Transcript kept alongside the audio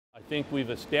I think we've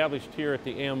established here at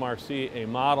the AMRC a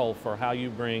model for how you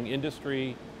bring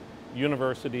industry,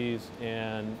 universities,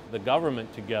 and the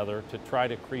government together to try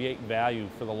to create value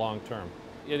for the long term.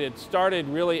 It had started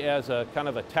really as a kind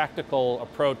of a tactical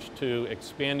approach to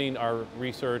expanding our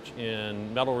research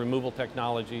in metal removal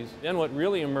technologies. Then what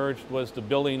really emerged was the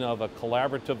building of a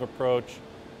collaborative approach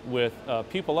with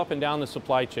people up and down the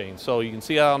supply chain. So you can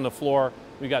see out on the floor,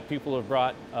 we got people who have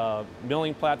brought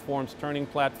milling platforms, turning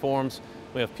platforms.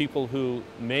 We have people who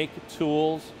make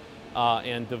tools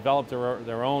and develop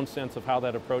their own sense of how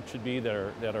that approach should be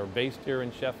that are based here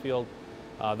in Sheffield.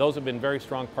 Those have been very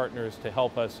strong partners to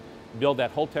help us build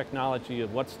that whole technology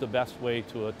of what's the best way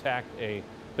to attack a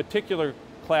particular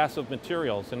class of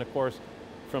materials. And of course,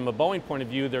 from a Boeing point of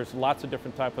view, there's lots of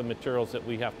different types of materials that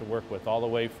we have to work with, all the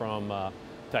way from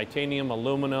titanium,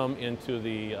 aluminum, into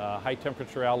the high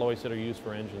temperature alloys that are used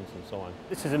for engines and so on.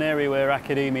 This is an area where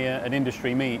academia and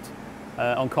industry meet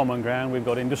on common ground. We've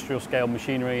got industrial scale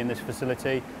machinery in this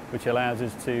facility, which allows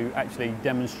us to actually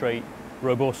demonstrate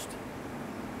robust,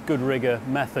 good rigor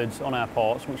methods on our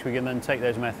parts, which we can then take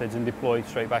those methods and deploy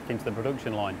straight back into the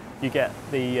production line. You get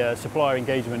the supplier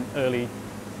engagement early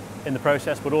in the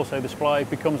process, but also the supplier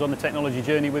becomes on the technology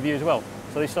journey with you as well.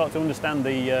 So they start to understand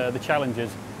the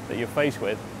challenges that you're faced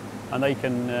with, and they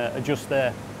can adjust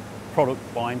their product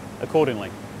line accordingly.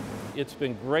 It's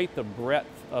been great, the breadth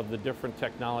of the different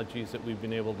technologies that we've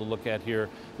been able to look at here,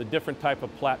 the different type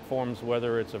of platforms,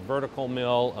 whether it's a vertical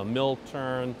mill, a mill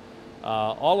turn,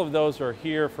 all of those are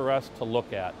here for us to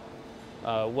look at.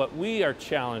 What we are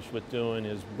challenged with doing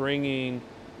is bringing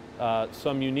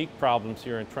some unique problems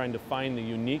here and trying to find the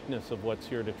uniqueness of what's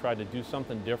here to try to do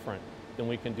something different than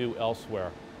we can do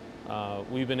elsewhere.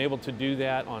 We've been able to do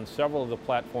that on several of the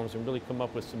platforms and really come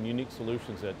up with some unique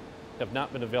solutions that have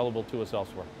not been available to us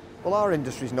elsewhere. Well, our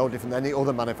industry is no different than any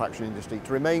other manufacturing industry.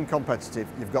 To remain competitive,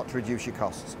 you've got to reduce your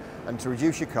costs. And to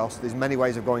reduce your costs, there's many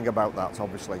ways of going about that,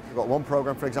 obviously. We've got one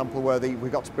program, for example, where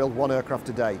we've got to build one aircraft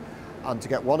a day. And to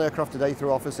get one aircraft a day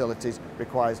through our facilities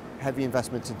requires heavy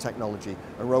investments in technology.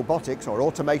 And robotics, or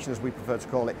automation as we prefer to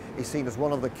call it, is seen as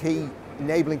one of the key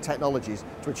enabling technologies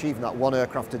to achieving that one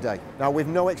aircraft a day. Now, we've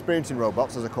no experience in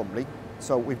robots as a company,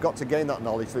 so we've got to gain that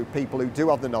knowledge through people who do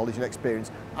have the knowledge and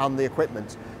experience and the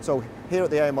equipment. So here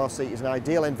at the AMRC is an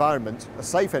ideal environment, a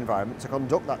safe environment, to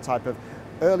conduct that type of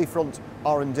early front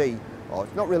R&D. Well,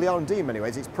 it's not really R&D in many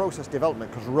ways, it's process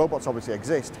development, because robots obviously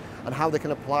exist, and how they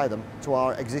can apply them to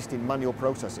our existing manual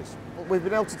processes. We've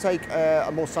been able to take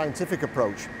a more scientific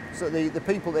approach. So the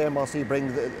people at the AMRC bring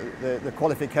the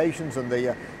qualifications and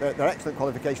their excellent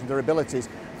qualifications, their abilities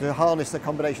to harness the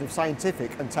combination of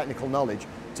scientific and technical knowledge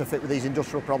to fit with these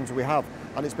industrial problems we have.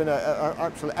 And it's been an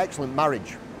absolutely excellent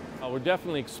marriage. We're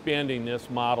definitely expanding this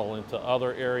model into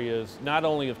other areas, not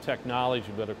only of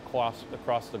technology, but across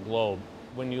the globe.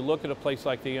 When you look at a place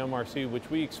like the AMRC, which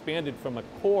we expanded from a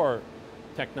core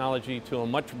technology to a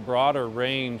much broader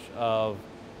range of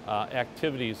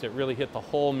activities that really hit the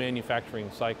whole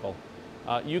manufacturing cycle.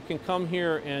 You can come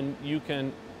here and you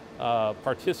can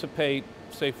participate,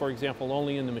 say for example,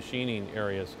 only in the machining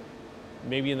areas,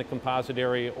 maybe in the composite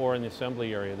area or in the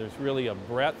assembly area. There's really a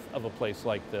breadth of a place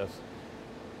like this.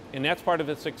 And that's part of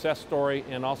its success story,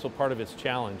 and also part of its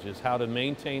challenge, is how to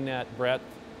maintain that breadth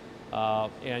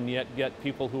and yet get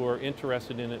people who are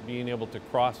interested in it being able to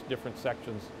cross different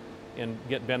sections and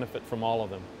get benefit from all of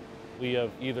them. We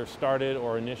have either started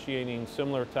or initiating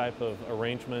similar type of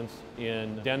arrangements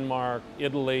in Denmark,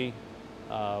 Italy.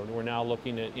 We're now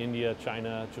looking at India,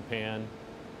 China, Japan.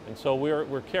 And so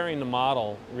we're carrying the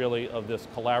model really of this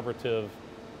collaborative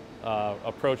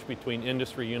approach between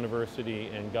industry, university,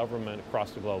 and government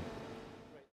across the globe.